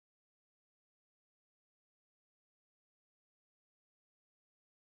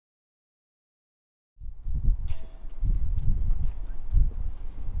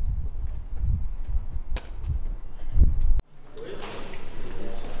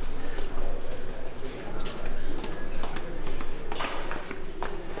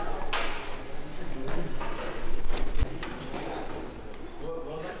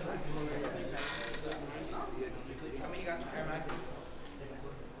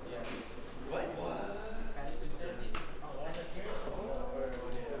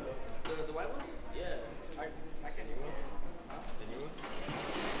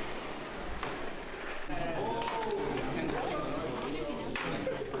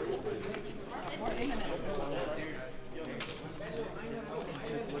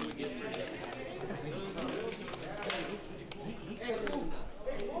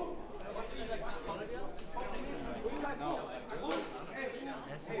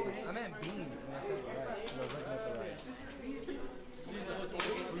I meant beans, and I said rice. I was looking at the rice.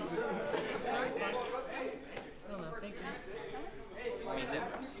 No, no, thank you.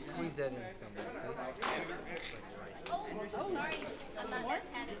 Squeeze that in somewhere, please. Oh, sorry. I'm not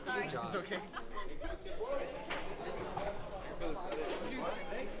left-handed. Sorry. Good job. It's okay.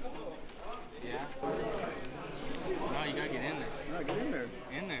 Yeah. No, you gotta get in there. No, get in there.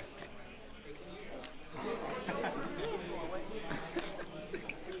 In there.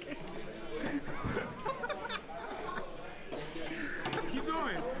 Keep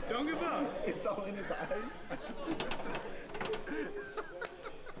going. Don't give up. It's all in his eyes.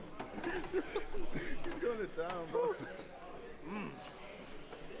 He's going to town, bro.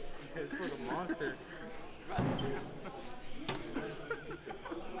 It's for the monster.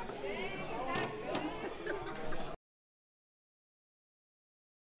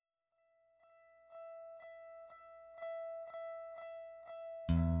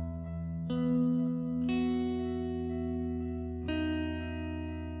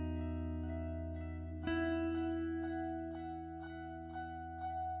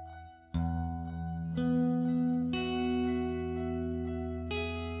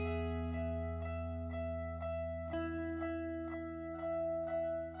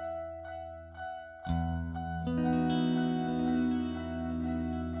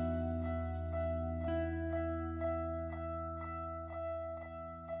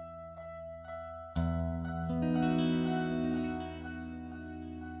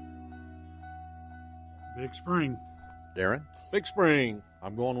 Big Spring. Darren? Big Spring.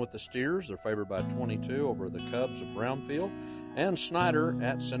 I'm going with the Steers. They're favored by 22 over the Cubs of Brownfield. And Snyder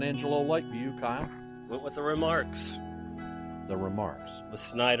at San Angelo Lakeview. Kyle? Went with the Remarks. The Remarks. The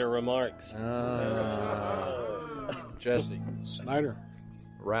Snyder Remarks. Jesse? Snyder.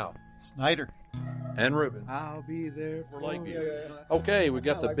 Ralph? Snyder. And Ruben? I'll be there for Lakeview. Okay, we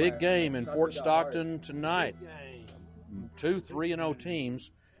got the big game in Fort Stockton tonight. 2 3-0 teams.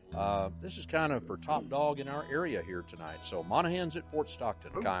 This is kind of for top dog in our area here tonight. So Monahans at Fort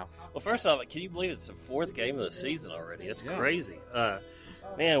Stockton. Kyle? Well, first off, can you believe it's the 4th game of the season already? It's crazy.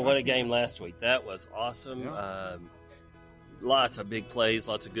 Man, what a game last week. That was awesome. Lots of big plays,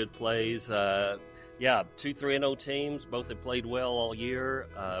 lots of good plays. 2 3-0 teams. Both have played well all year.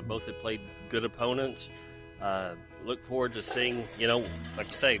 Both have played good opponents. Look forward to seeing, like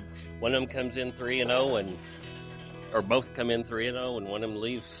you say, one of them comes in 3-0 or both come in 3-0 and one of them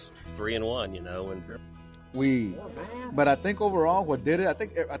leaves 3-1, But I think overall, what did it? I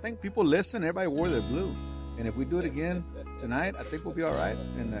think people listen. Everybody wore their blue, and if we do it again tonight, I think we'll be all right,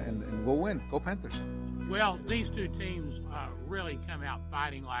 and we'll win. Go Panthers! Well, these two teams really come out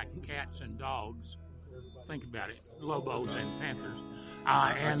fighting like cats and dogs. Think about it, Lobos and Panthers.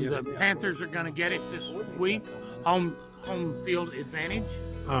 And the Panthers are going to get it this week, home field advantage.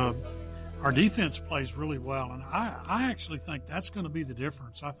 Our defense plays really well, and I actually think that's going to be the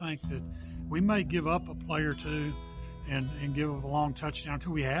difference. I think that we may give up a play or two and give up a long touchdown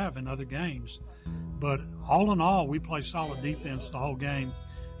until we have in other games. But all in all, we play solid defense the whole game,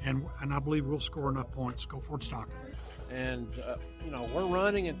 and I believe we'll score enough points. Go Fort Stockton. And, we're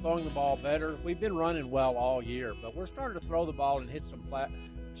running and throwing the ball better. We've been running well all year, but we're starting to throw the ball and hit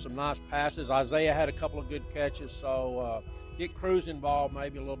some nice passes. Isaiah had a couple of good catches, so get Cruz involved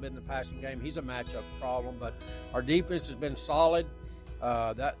maybe a little bit in the passing game. He's a matchup problem, but our defense has been solid.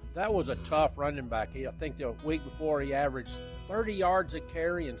 That was a tough running back. I think the week before he averaged 30 yards a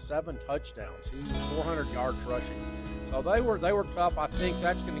carry and 7 touchdowns. He was 400 yards rushing. So they were tough. I think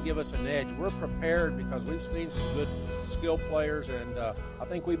that's going to give us an edge. We're prepared because we've seen some good skill players, and I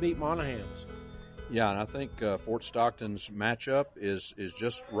think we beat Monahans. Yeah, and I think Fort Stockton's matchup is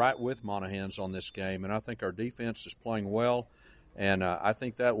just right with Monahans on this game, and I think our defense is playing well, and I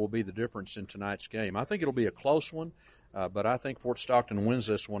think that will be the difference in tonight's game. I think it'll be a close one, but I think Fort Stockton wins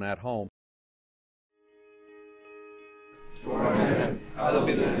this one at home. Hallowed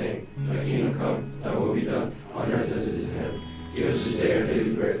be thy name, thy kingdom come, thy will be done, on earth as it is in heaven. Give us this day our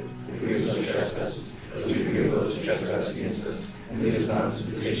daily bread, and forgive us our trespasses, as we forgive those who trespass against us. And lead us not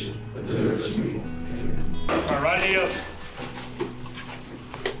into temptation, but deliver us from evil. Amen. All right, up.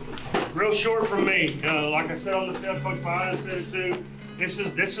 Real short from me. Like I said on the field, Coach Biden said it too. This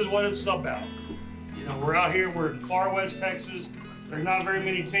is what it's about. We're out here. We're in far west Texas. There's not very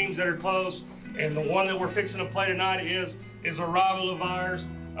many teams that are close, and the one that we're fixing to play tonight is a rival of ours.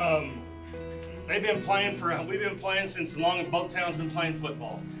 We've been playing since as long as both towns have been playing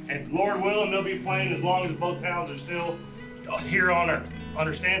football. And Lord willing, they'll be playing as long as both towns are still here on earth.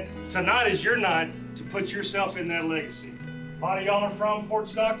 Understand? Tonight is your night to put yourself in that legacy. A lot of y'all are from Fort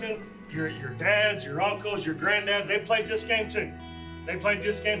Stockton. Your dads, your uncles, your granddads, they played this game too. They played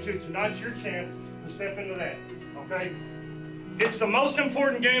this game too. Tonight's your chance to step into that, okay? It's the most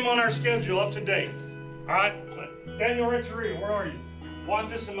important game on our schedule up to date, all right? Daniel Renteria, where are you? Why is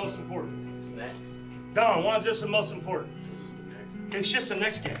this the most important? It's next. Don, why is this the most important? It's just the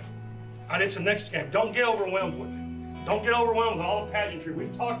next game. All right, it's the next game. Don't get overwhelmed with it. Don't get overwhelmed with all the pageantry.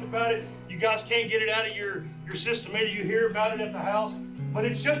 We've talked about it. You guys can't get it out of your system. Either you hear about it at the house, but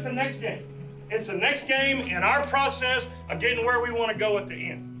it's just the next game. It's the next game in our process of getting where we want to go at the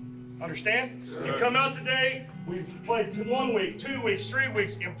end. Understand? Sure. You come out today, we've played 1 week, 2 weeks, 3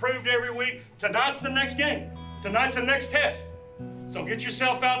 weeks, improved every week. Tonight's the next game. Tonight's the next test. So get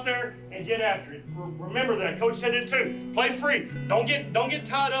yourself out there and get after it. Remember that. Coach said it too. Play free. Don't get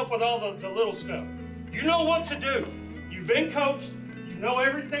tied up with all the little stuff. You know what to do. You've been coached. You know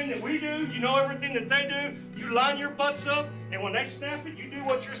everything that we do. You know everything that they do. You line your butts up, and when they snap it, you do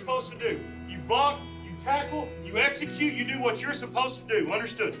what you're supposed to do. You block, you tackle, you execute, you do what you're supposed to do.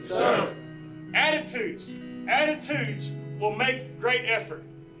 Understood? Sir. Attitudes will make great effort.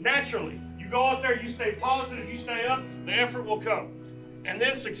 Naturally. You go out there, you stay positive, you stay up, the effort will come. And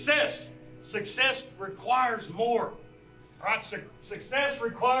then success requires more. All right, success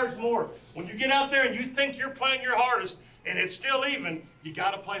requires more. When you get out there and you think you're playing your hardest and it's still even, you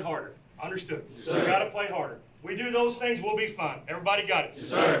got to play harder. Understood? Yes, you got to play harder. We do those things, we'll be fine. Everybody got it? Yes,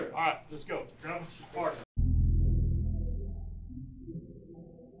 sir. All right, let's go. Grab party.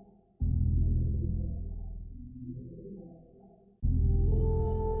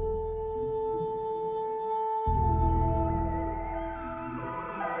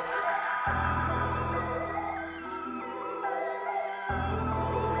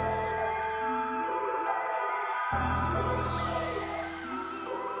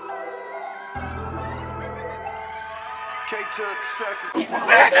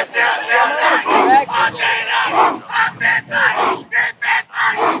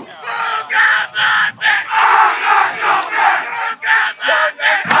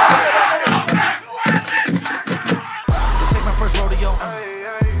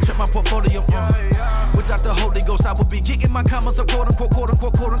 Without the Holy Ghost, I would be getting my commas up, quote unquote, quote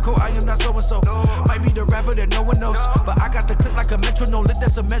unquote, quote unquote. I am not so and so. Might be the rapper that no one knows, but I got the click like a metronome, lit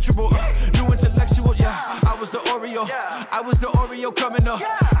that's immeasurable. New intellectual, yeah. I was the Oreo coming up.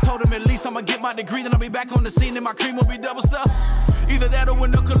 Told him at least I'ma get my degree, then I'll be back on the scene and my cream will be double stuffed. Either that or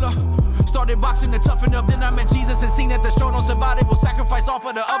win the color. Started boxing to toughen up, then I met Jesus and seen that the strong don't survive, they will sacrifice all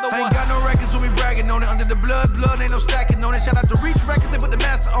for the other one. I ain't got no records when we bragging on it. Under the blood, ain't no stacking on it. Shout out to Reach Records, they put the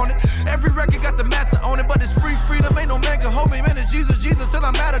master on it. Every record got the master on it, but it's free freedom, ain't no man can hold me. Man, it's Jesus, till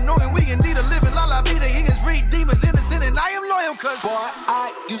I'm mad annoying. We indeed a living, la la vida, he is redeemers, innocent, and I am loyal, cause boy,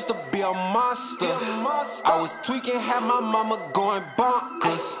 I used to be a monster. I was tweaking, had my mama going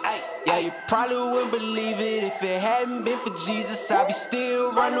bonkers. Yeah, you probably wouldn't believe it if it hadn't been for Jesus. I'd be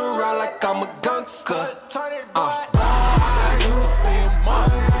still running around like I'm a gangster. I used to be a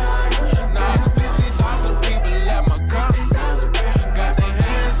monster. Now it's 50,000 people at my concert. Got their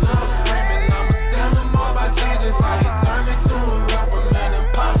hands up screaming, I'ma tell them all about Jesus. How he turned me to a real from an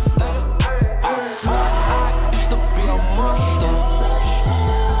imposter. I used to be a monster.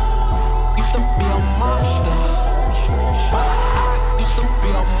 Used to be a monster. I used to be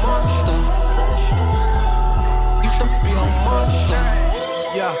a monster. Used to be a monster.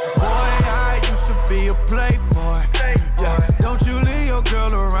 yeah, boy, I used to be a playboy. Yeah, don't you leave your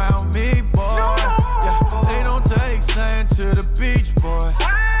girl around me, boy. Yeah, they don't take sand to the beach, boy.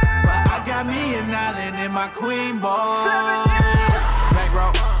 But I got me an island in my queen, boy.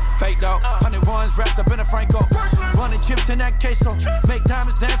 Bankroll, fake dough, 101s wrapped up in a Franco. Running chips in that queso, make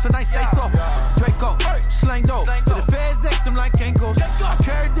diamonds dance when I say so. Draco, slang dope, for the feds next them like ankles. I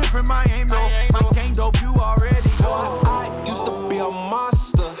carry different, my aim though. My gang dope, you already know. I used to be a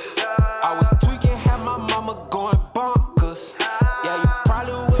monster. I was tweaking, had my mama going bonkers. Yeah, you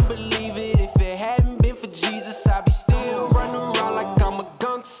probably wouldn't believe it if it hadn't been for Jesus. I'd be still running around like I'm a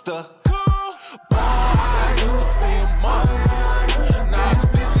gangster. I used to be a monster. Now it's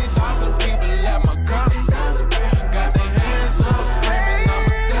 50,000 people at my concert. Got their hands up screaming,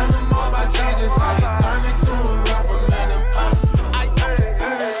 I'ma tell them all about Jesus. How he turned me to a real from an imposter. I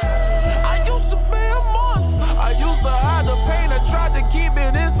used to be a monster. I used to hide the pain, I tried to keep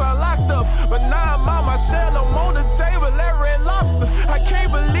it inside locked up. But now I'm on my shell, I'm on the table at Red Lobster. I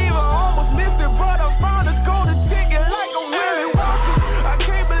can't believe I almost missed it, but I found a golden ticket like I'm Willie Walker. I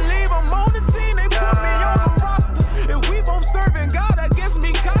can't believe I'm on the team, they put me on the roster. If we both serving God, I guess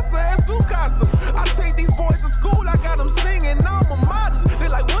me casa and su casa. I take these boys to school, I got them singing alma maters. They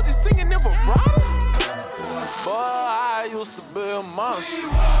like, what you singing in vibrato? Boy, I used to be a monster.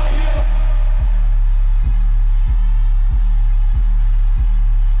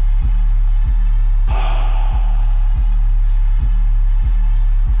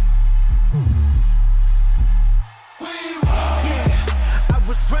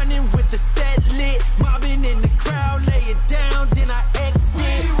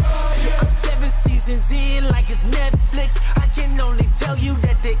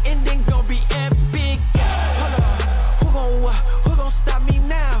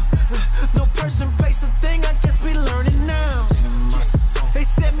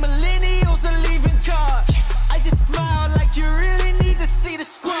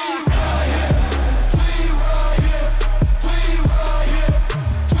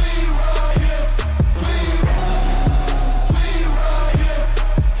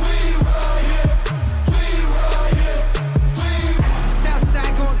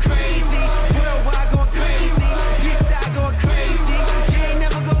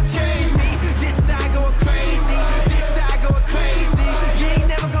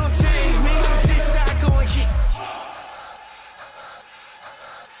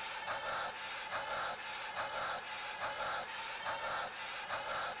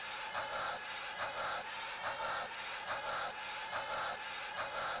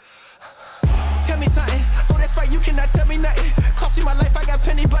 cannot tell me nothing. Cost me my life, I got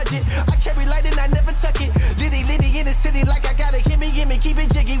plenty budget. I carry light and I never tuck it. Liddy in the city like I gotta gimme, keep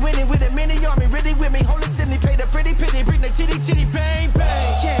it jiggy, winning with a mini army, really with me. Hold it, Sydney, pay the pretty pity, bring the chitty, bang,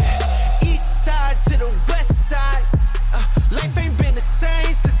 bang. Yeah, east side to the west side. Life ain't been the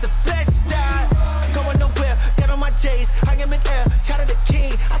same since the flesh died. Going nowhere, got on my J's, I am in air, child of the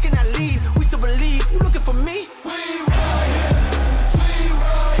king. I cannot leave, we still believe. You looking for me? We right here, we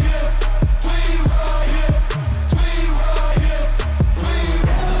right here, we right here, we right here, we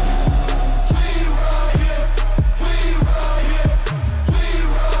right here, we right here, we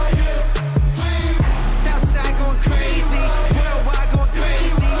right here, Southside going crazy, worldwide going crazy.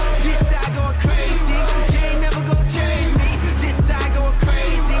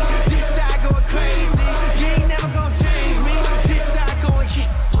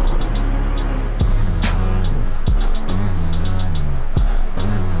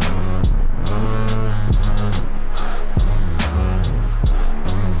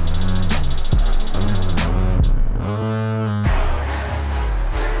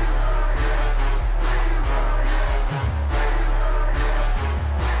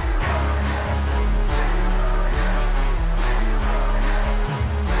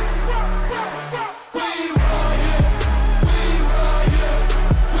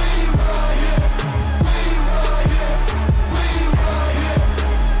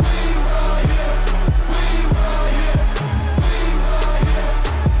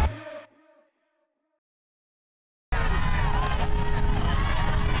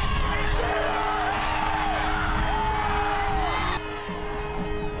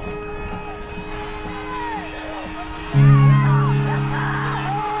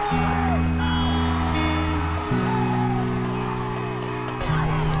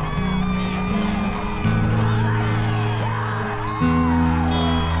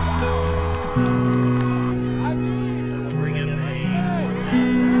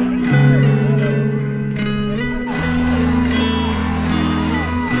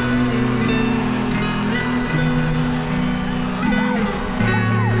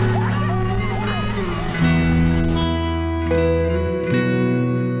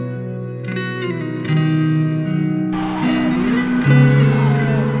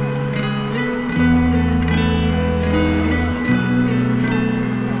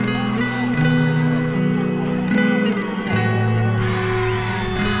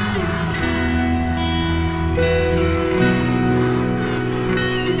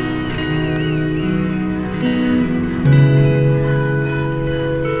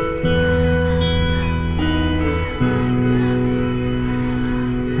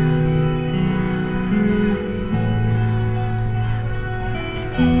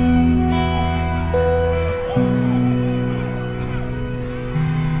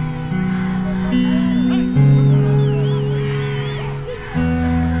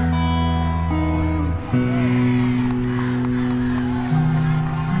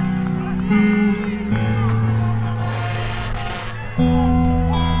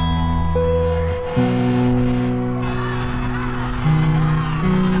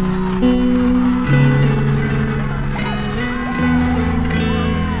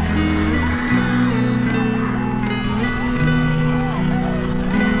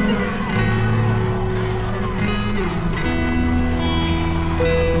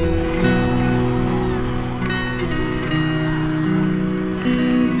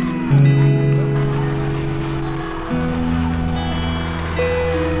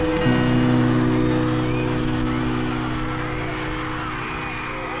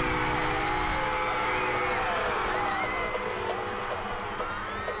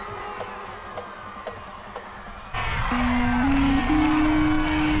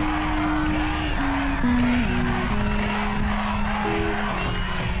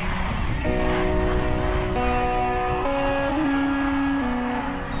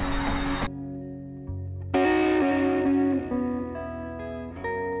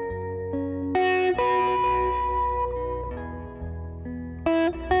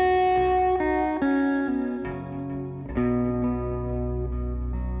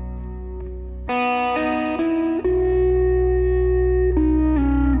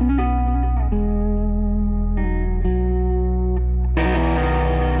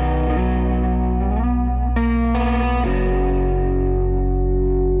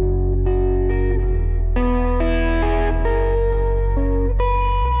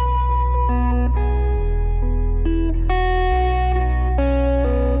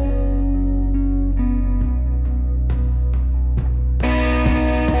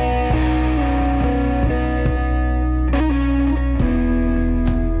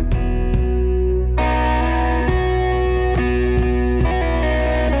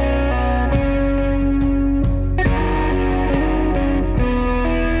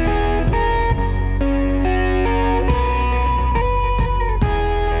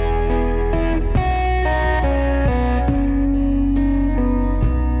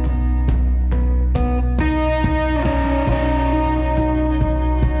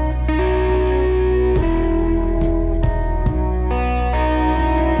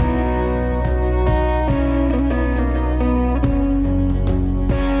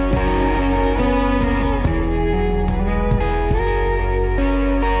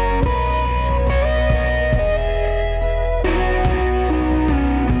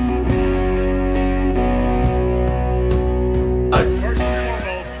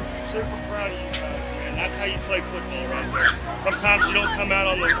 play football right there. Sometimes you don't come out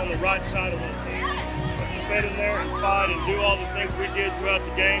on the right side of those things. But to sit in there and fight and do all the things we did throughout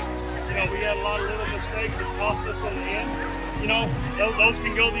the game, you know, we had a lot of little mistakes that cost us in the end. You know, those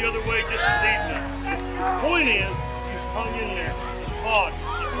can go the other way just as easily. The point is, you hung in there, you fought,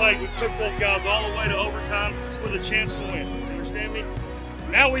 you played. We took those guys all the way to overtime with a chance to win. You understand me?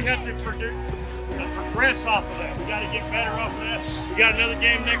 Now we have to progress off of that. We got to get better off of that. We got another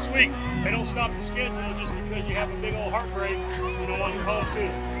game next week. They don't stop the schedule just because you have a big old heartbreak, you know, on your home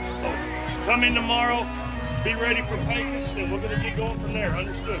field. So come in tomorrow, be ready for Pecos, and we're going to get going from there.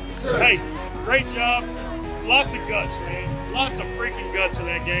 Understood? Hey, great job. Lots of guts, man. Lots of freaking guts in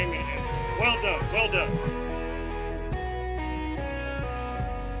that game. And well done. Well done.